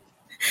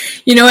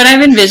 You know what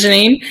I'm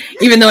envisioning?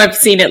 Even though I've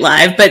seen it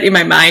live, but in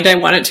my mind, I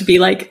want it to be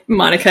like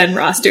Monica and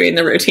Ross doing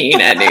the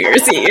routine at New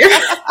Year's Eve.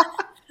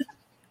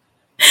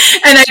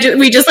 And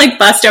we just, like,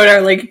 bust out our,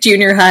 like,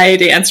 junior high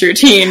dance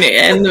routine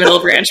in the middle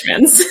of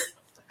Ranchman's.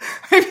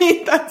 I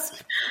mean,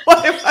 that's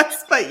what it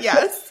was, but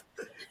yes.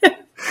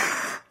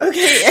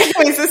 Okay,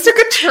 anyways, this took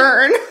a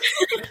turn.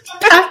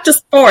 Back to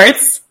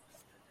sports.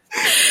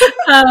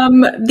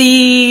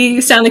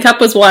 The Stanley Cup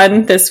was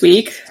won this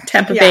week.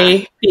 Tampa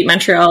Bay beat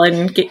Montreal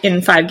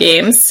in 5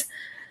 games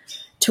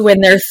to win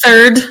their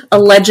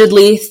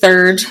allegedly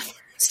third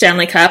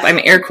Stanley Cup. I'm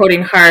air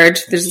quoting hard.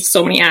 There's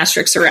so many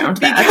asterisks around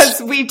that.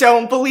 Because we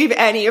don't believe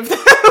any of them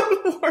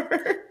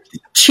were.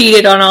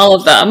 Cheated on all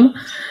of them.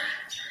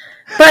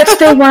 But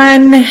they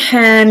won,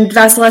 and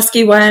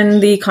Vasilevsky won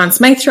the Conn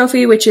Smythe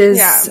Trophy, which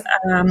is,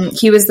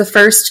 he was the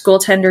first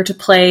goaltender to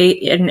play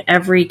in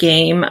every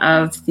game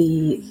of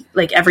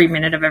every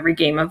minute of every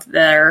game of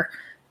a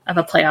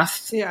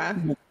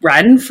playoff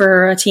run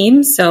for a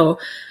team. So,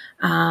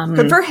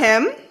 good for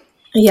him.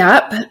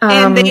 Yep.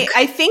 And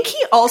I think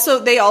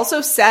they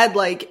also said,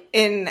 like,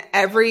 in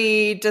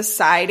every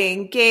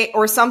deciding game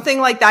or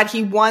something like that,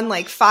 he won,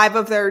 like, 5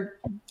 of their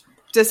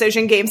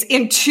decision games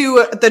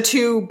into the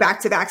 2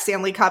 back-to-back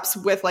Stanley Cups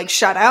with, like,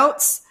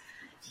 shutouts.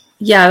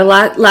 Yeah, the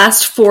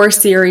last 4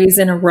 series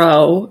in a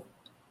row,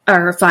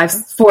 or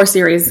 4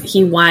 series,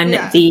 he won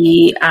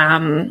the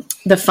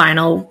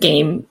final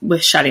game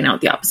with shutting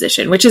out the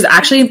opposition, which is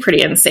actually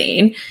pretty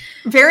insane.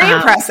 Very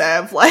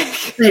impressive.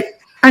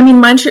 I mean,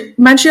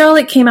 Montreal,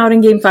 it came out in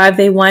Game 5.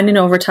 They won in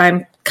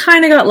overtime.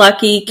 Kind of got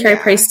lucky. Carey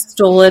Price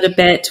stole it a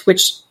bit,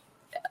 which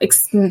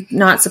is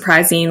not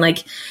surprising.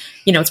 Like,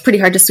 you know, it's pretty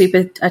hard to sweep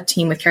a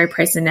team with Carey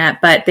Price in net,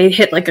 but they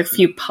hit, like, a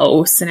few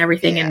posts and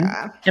everything, and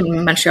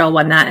Montreal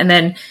won that. And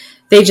then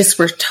they just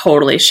were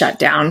totally shut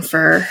down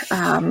for...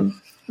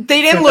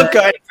 they didn't look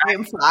good in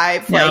Game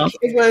 5. No. Like,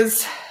 it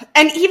was...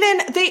 And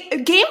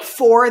even Game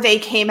 4, they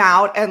came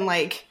out and,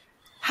 like,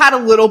 had a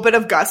little bit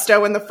of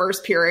gusto in the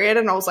first period,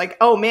 and I was like,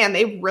 oh, man,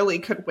 they really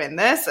could win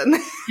this. And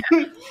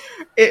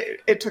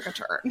it took a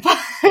turn.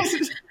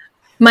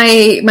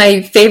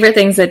 My favorite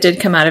things that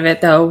did come out of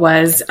it, though,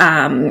 was...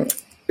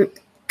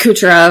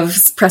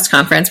 Kucherov's press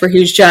conference where he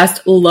was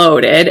just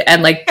loaded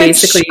and, like,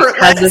 basically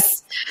has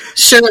this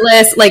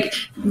shirtless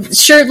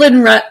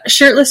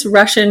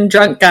Russian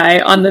drunk guy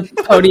on the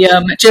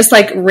podium, just,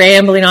 like,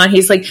 rambling on.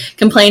 He's, like,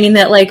 complaining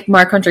that, like,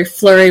 Marc-Andre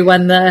Fleury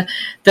won the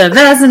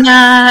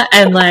Vezina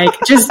and, like,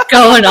 just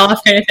going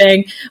off kind of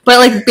thing. But,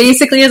 like,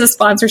 basically has a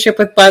sponsorship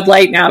with Bud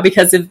Light now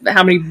because of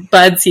how many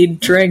buds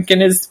he'd drink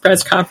in his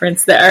press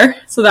conference there.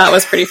 So that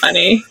was pretty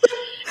funny.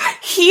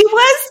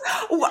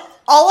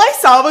 All I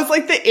saw was,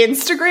 like, the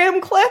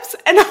Instagram clips,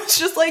 and I was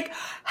just like,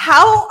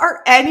 how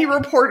are any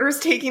reporters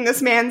taking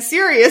this man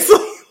seriously?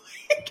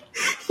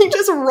 He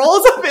just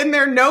rolls up in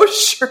there, no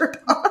shirt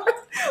on.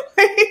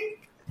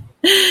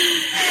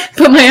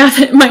 But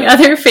my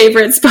other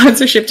favorite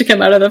sponsorship to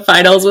come out of the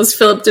finals was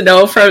Philip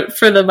Deneau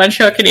for the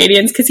Montreal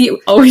Canadiens, because he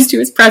always do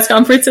his press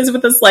conferences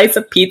with a slice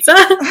of pizza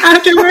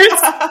afterwards.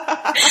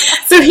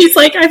 So he's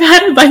like, I've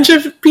had a bunch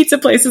of pizza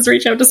places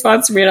reach out to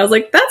sponsor me, and I was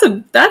like,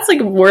 that's like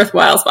a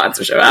worthwhile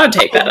sponsorship. I would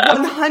take that up.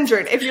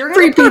 100. If you're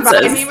going to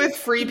provide me with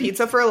free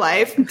pizza for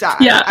life, done.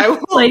 Yeah,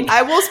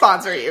 I will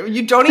sponsor you.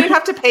 You don't even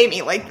have to pay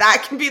me. Like,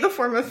 that can be the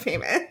form of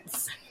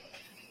payments.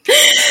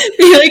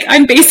 Like,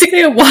 I'm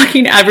basically a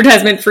walking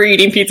advertisement for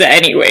eating pizza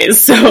anyways,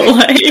 so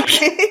like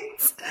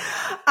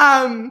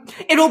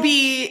it'll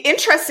be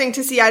interesting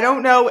to see. I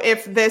don't know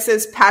if this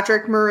is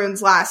Patrick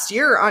Maroon's last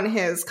year on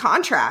his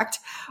contract,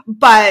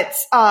 but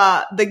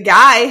the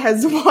guy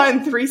has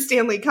won 3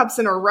 Stanley Cups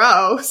in a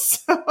row,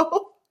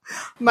 so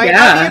might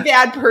not be a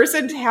bad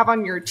person to have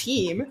on your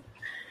team.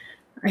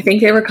 I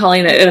think they were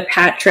calling it a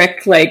Pat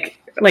trick, like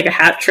a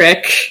hat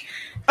trick.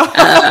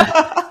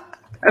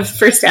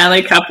 For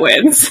Stanley Cup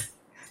wins.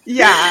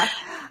 Yeah.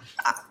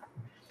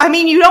 I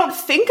mean, you don't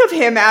think of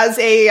him as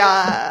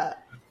a,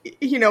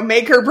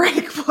 make or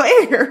break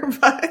player,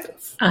 but.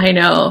 I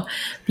know.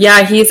 Yeah,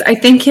 I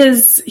think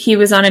he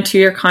was on a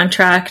 2-year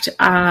contract.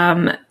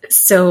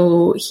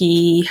 So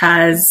he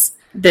has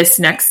this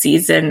next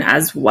season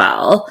as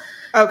well.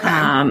 Okay.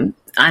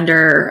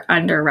 Under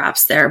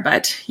wraps there.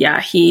 But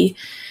yeah,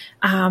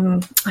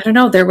 I don't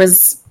know,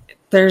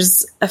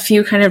 there's a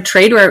few kind of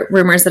trade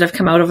rumors that have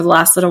come out over the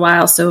last little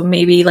while. So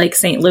maybe like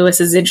St. Louis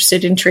is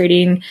interested in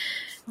trading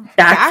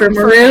back for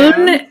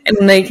Maroon,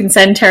 and they can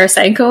send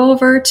Tarasenko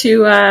over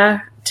to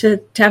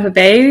Tampa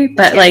Bay.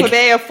 But Tampa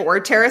Bay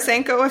afford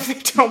Tarasenko if they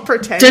don't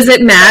pretend. Does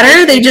it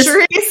matter? They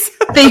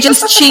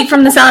just cheat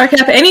from the salary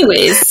cap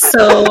anyways.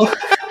 So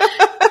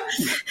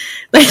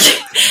like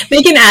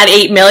they can add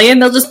 $8 million.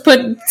 They'll just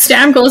put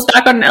Stamkos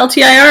back on an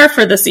LTIR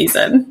for the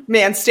season.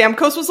 Man,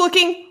 Stamkos was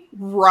looking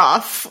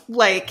rough.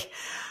 Like,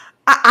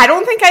 I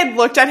don't think I'd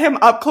looked at him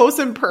up close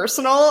and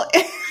personal,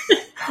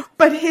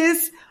 but he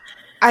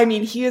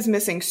is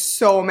missing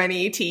so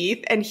many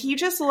teeth, and he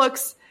just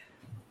looks,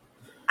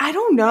 I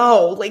don't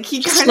know, like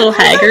he kind of a little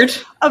haggard,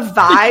 a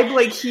vibe,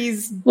 like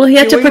he's he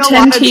had to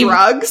pretend a lot of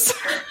drugs.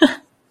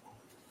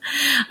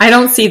 I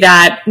don't see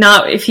that.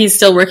 Not if he's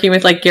still working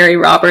with like Gary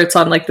Roberts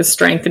on like the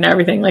strength and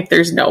everything. Like,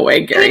 there's no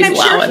way Gary's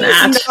allowing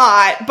that. He's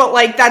not, but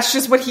like that's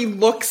just what he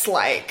looks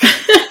like.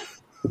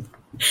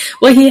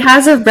 Well, he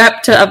has a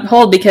rep to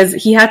uphold because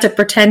he had to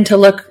pretend to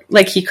look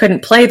like he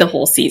couldn't play the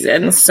whole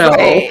season. So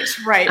right.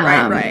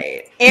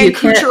 And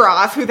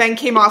Kucherov, who then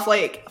came off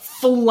like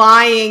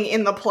flying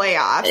in the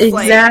playoffs.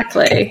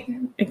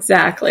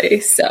 Exactly.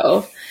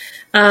 So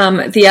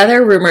the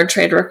other rumored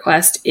trade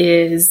request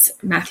is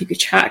Matthew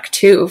Tkachuk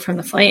too from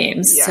the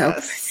Flames.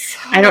 Yes.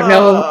 So I don't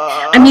know.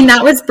 I mean,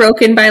 that was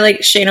broken by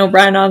like Shane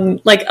O'Brien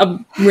on like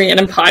a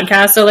random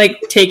podcast. So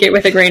like take it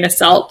with a grain of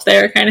salt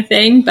there kind of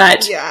thing.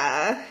 But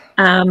yeah.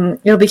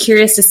 You'll be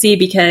curious to see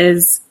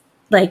because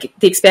like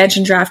the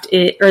expansion draft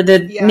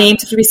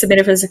names have to be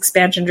submitted for this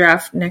expansion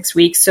draft next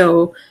week.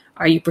 So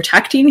are you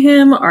protecting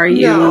him?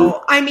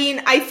 No, I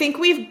mean, I think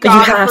we've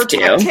got to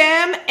protect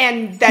him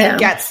and then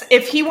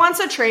if he wants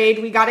a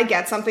trade, we got to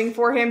get something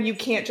for him. You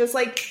can't just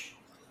like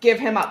give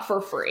him up for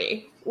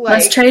free. Like,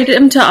 let's trade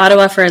him to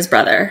Ottawa for his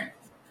brother.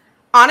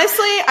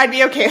 Honestly, I'd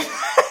be okay with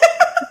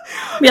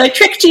that. Be like,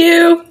 tricked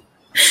you.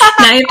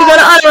 Now you have to go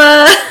to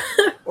Ottawa.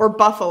 Or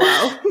Buffalo.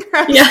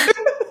 Yeah.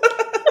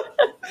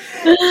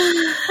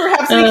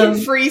 Perhaps we can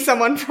free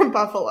someone from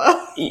Buffalo.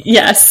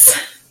 Yes.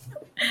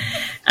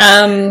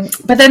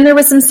 But then there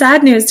was some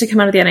sad news to come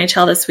out of the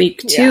NHL this week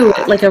too.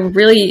 Yeah. Like a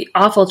really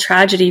awful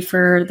tragedy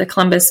for the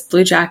Columbus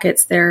Blue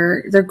Jackets.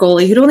 Their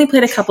goalie, who'd only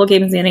played a couple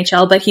games in the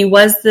NHL, but he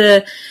was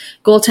the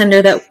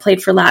goaltender that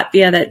played for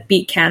Latvia that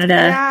beat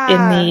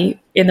Canada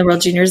in the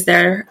World Juniors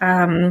there.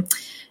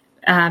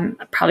 I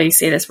probably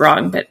say this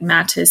wrong, but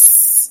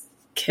Matis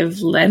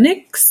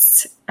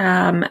Kivlenieks.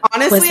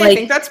 Honestly, I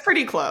think that's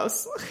pretty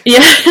close.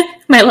 Yeah,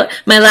 my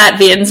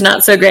Latvian's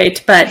not so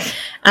great, but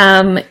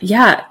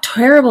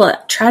terrible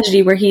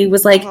tragedy where he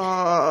was like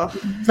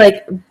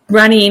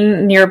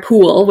running near a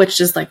pool, which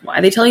is like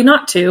why they tell you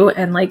not to,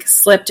 and like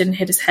slipped and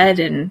hit his head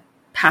and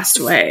passed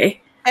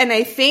away. And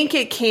I think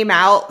it came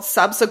out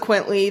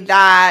subsequently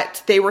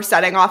that they were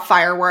setting off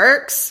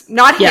fireworks.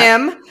 Not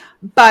him,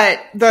 but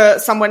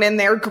someone in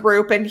their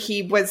group, and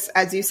he was,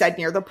 as you said,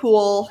 near the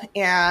pool,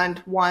 and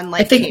one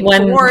came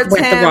towards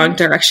him. The wrong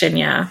direction.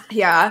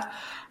 Yeah.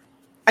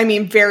 I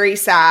mean, very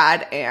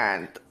sad,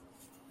 and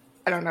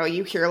I don't know.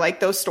 You hear like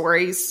those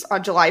stories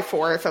on July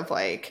 4th of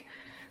like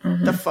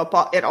the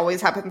football. It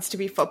always happens to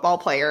be football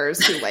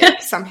players who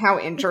like somehow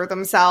injure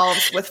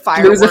themselves with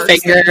fireworks. Lose a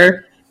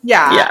finger.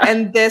 Yeah,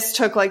 and this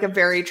took like a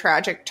very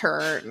tragic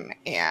turn,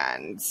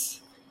 and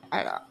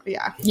I don't.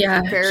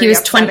 Yeah. He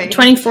was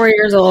 24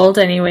 years old,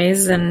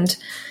 anyways, and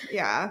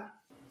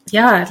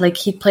like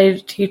he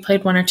played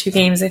 1 or 2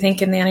 games, I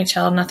think, in the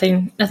NHL.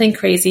 Nothing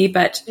crazy,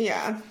 but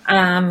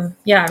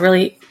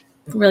really,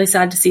 really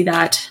sad to see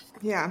that.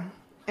 Yeah,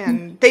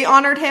 And they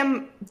honored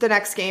him the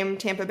next game,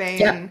 Tampa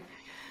Bay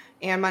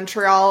and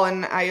Montreal,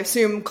 and I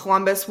assume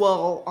Columbus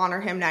will honor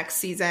him next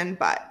season,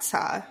 but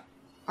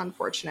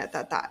unfortunate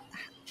that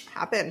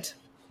happened.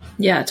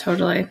 Yeah,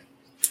 totally.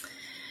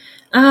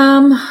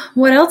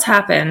 What else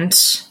happened?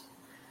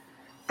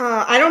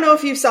 I don't know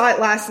if you saw it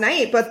last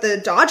night, but the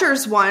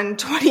Dodgers won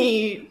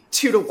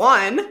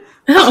 22-1.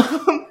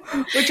 Oh,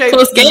 which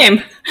close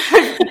game.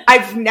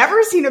 I've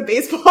never seen a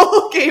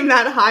baseball game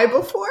that high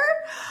before.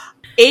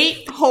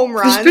 8 home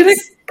runs. There's been a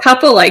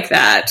couple like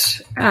that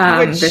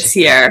this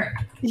year.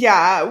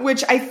 Yeah,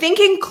 which I think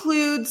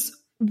includes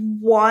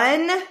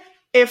 1,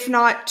 if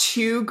not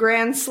 2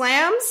 grand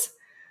slams.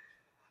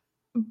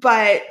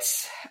 But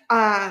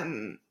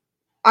I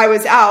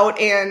was out,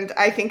 and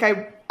I think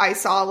I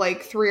saw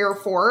like 3 or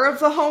 4 of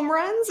the home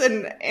runs,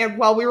 and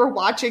while we were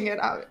watching it,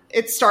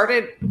 it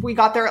started. We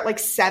got there at like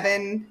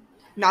 7-0,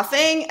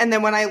 and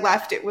then when I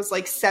left, it was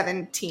like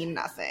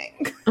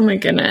 17-0. Oh my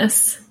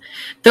goodness!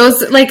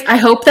 Those I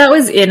hope that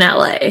was in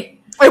LA.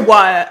 It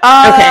was. Okay.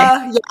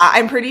 Yeah,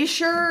 I'm pretty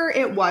sure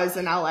it was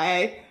in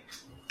LA.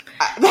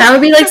 That would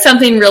be like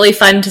something really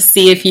fun to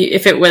see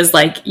if it was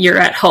like you're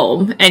at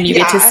home and you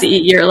get to see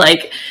your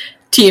like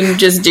team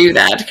just do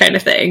that kind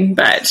of thing.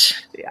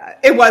 But yeah,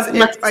 it was.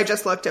 I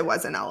just looked. It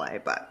was in LA,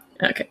 but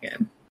okay,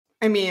 good.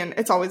 I mean,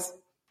 it's always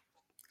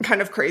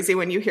kind of crazy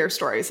when you hear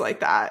stories like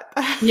that.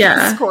 Yeah,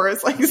 the score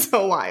is like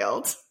so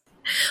wild.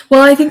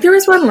 Well, I think there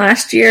was one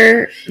last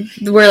year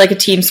where like a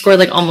team scored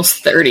like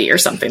almost 30 or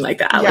something like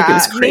that. Yeah, like it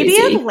was crazy.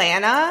 Maybe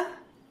Atlanta.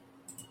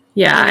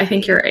 Yeah, I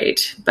think you're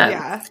right. But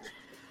yeah.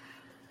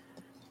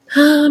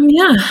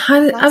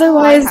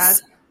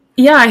 Otherwise,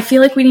 I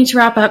feel like we need to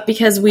wrap up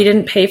because we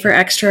didn't pay for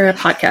extra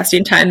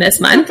podcasting time this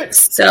month.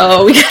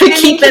 So we gotta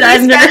keep it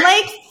under. Spend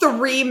like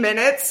 3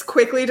 minutes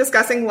quickly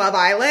discussing Love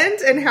Island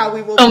and how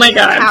we will be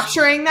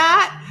capturing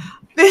that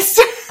this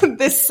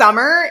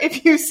summer,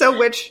 if you so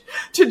wish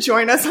to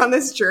join us on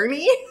this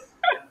journey.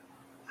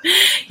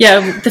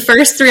 Yeah, the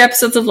first 3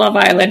 episodes of Love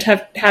Island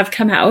have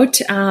come out.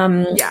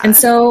 And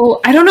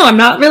so I don't know, I'm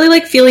not really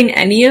like feeling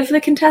any of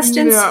the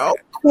contestants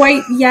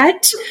quite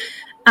yet. So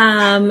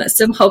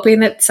I'm hoping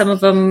that some of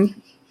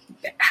them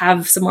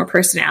have some more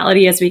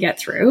personality as we get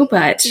through,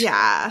 but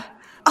yeah.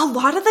 A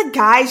lot of the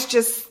guys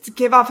just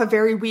give off a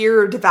very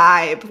weird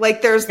vibe.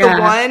 Like there's the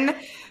one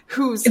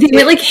who's they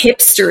went like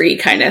hipstery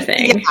kind of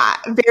thing. Yeah,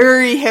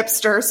 very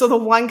hipster. So the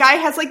one guy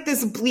has like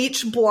this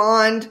bleach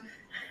blonde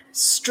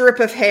strip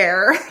of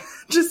hair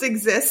just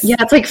exists. Yeah,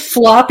 it's like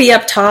floppy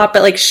up top,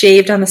 but like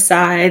shaved on the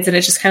sides, and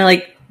it's just kind of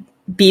like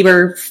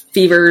Bieber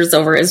fevers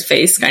over his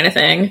face kind of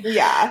thing.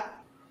 Yeah.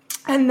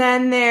 And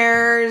then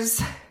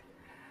there's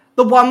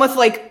the one with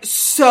like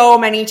so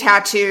many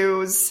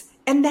tattoos,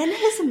 and then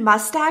his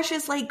mustache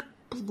is like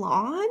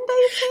blonde,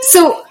 I think.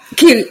 So,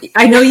 okay,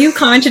 I know you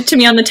commented to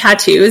me on the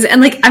tattoos,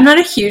 and like I'm not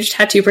a huge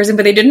tattoo person,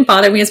 but they didn't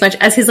bother me as much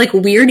as his like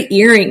weird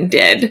earring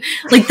did.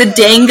 Like the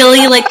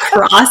dangly like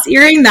cross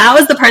earring, that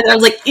was the part that I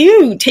was like,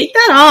 ew, take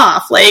that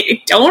off. Like,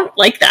 I don't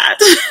like that.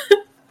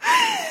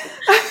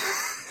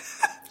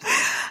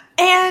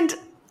 And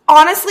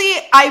honestly,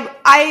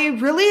 I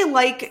really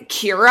like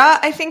Kira,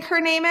 I think her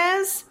name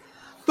is.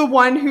 The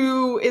one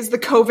who is the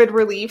COVID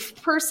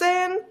relief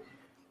person.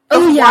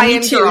 Oh, yeah, me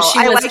too. Girl. She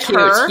was like cute.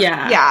 her.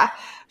 Yeah. Yeah.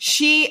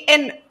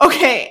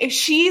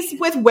 She's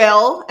with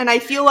Will, and I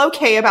feel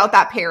okay about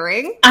that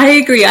pairing. I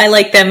agree. I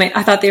like them.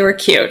 I thought they were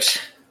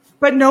cute.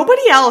 But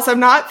nobody else. I'm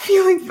not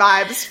feeling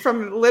vibes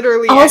from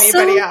literally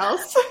anybody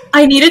else.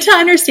 I needed to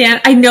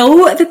understand. I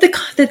know that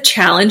the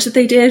challenge that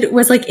they did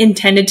was like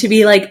intended to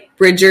be like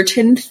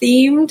Bridgerton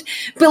themed,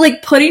 but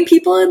like putting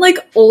people in like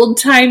old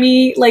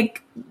timey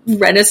like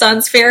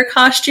Renaissance fair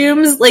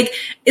costumes, like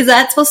is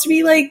that supposed to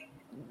be like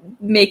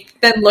make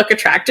them look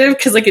attractive?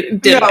 Because like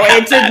it didn't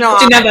have that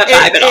vibe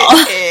at all.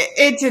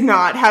 It did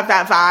not have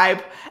that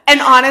vibe. And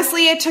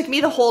honestly, it took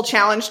me the whole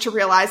challenge to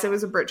realize it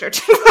was a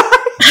Bridgerton vibe.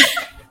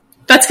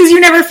 That's because you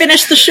never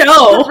finished the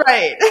show.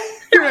 Right.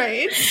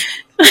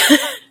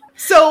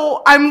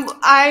 So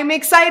I'm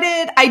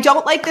excited. I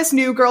don't like this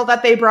new girl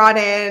that they brought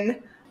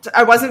in.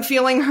 I wasn't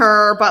feeling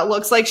her, but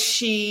looks like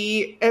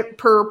she,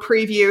 per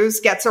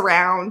previews, gets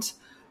around.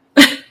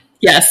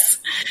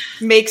 Yes.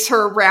 Makes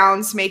her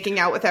rounds making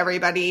out with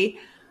everybody.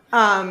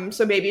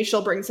 So maybe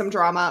she'll bring some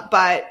drama,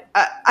 but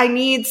I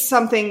need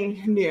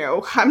something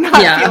new. I'm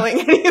not feeling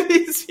any of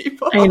these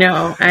people. I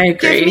know. I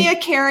agree. Give me a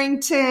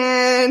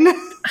Carrington.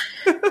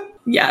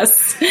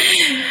 Yes.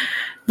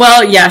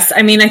 Well, yes.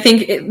 I mean, I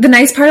think the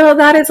nice part about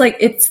that is like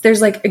there's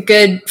like a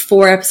good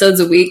 4 episodes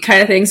a week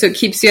kind of thing, so it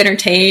keeps you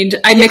entertained.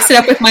 I mix it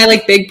up with my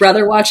like Big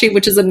Brother watching,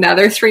 which is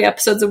another 3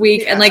 episodes a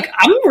week, and like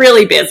I'm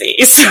really busy.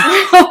 So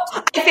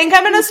I think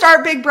I'm going to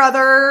start Big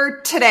Brother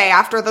today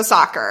after the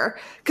soccer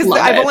because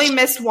I've only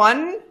missed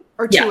 1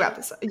 or 2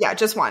 episodes. Yeah,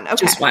 just 1. Okay,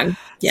 just 1.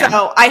 Yeah.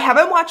 So I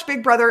haven't watched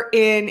Big Brother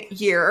in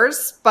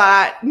years,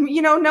 but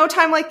no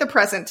time like the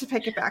present to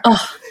pick it back up.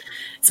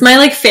 It's my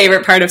like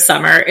favorite part of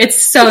summer.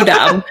 It's so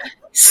dumb.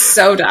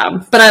 So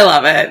dumb, but I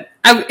love it.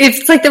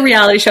 It's like the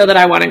reality show that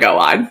I want to go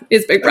on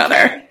is Big Brother.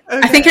 Okay.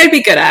 I think I'd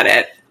be good at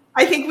it.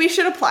 I think we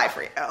should apply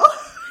for you.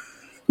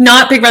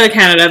 Not Big Brother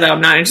Canada, though.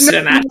 I'm not interested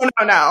in that.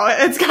 No.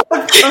 It's got.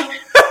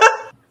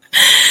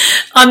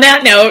 On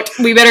that note,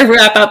 we better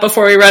wrap up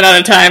before we run out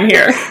of time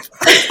here.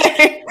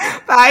 Okay.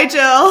 Bye,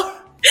 Jill.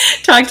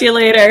 Talk to you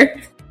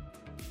later.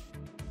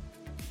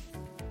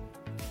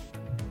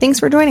 Thanks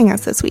for joining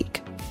us this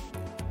week.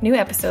 New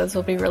episodes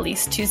will be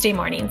released Tuesday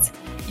mornings.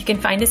 You can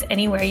find us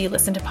anywhere you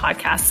listen to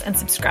podcasts and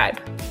subscribe.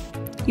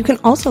 You can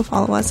also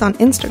follow us on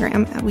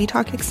Instagram at We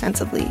Talk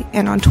Extensively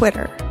and on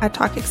Twitter at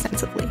Talk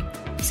Extensively.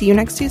 See you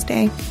next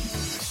Tuesday.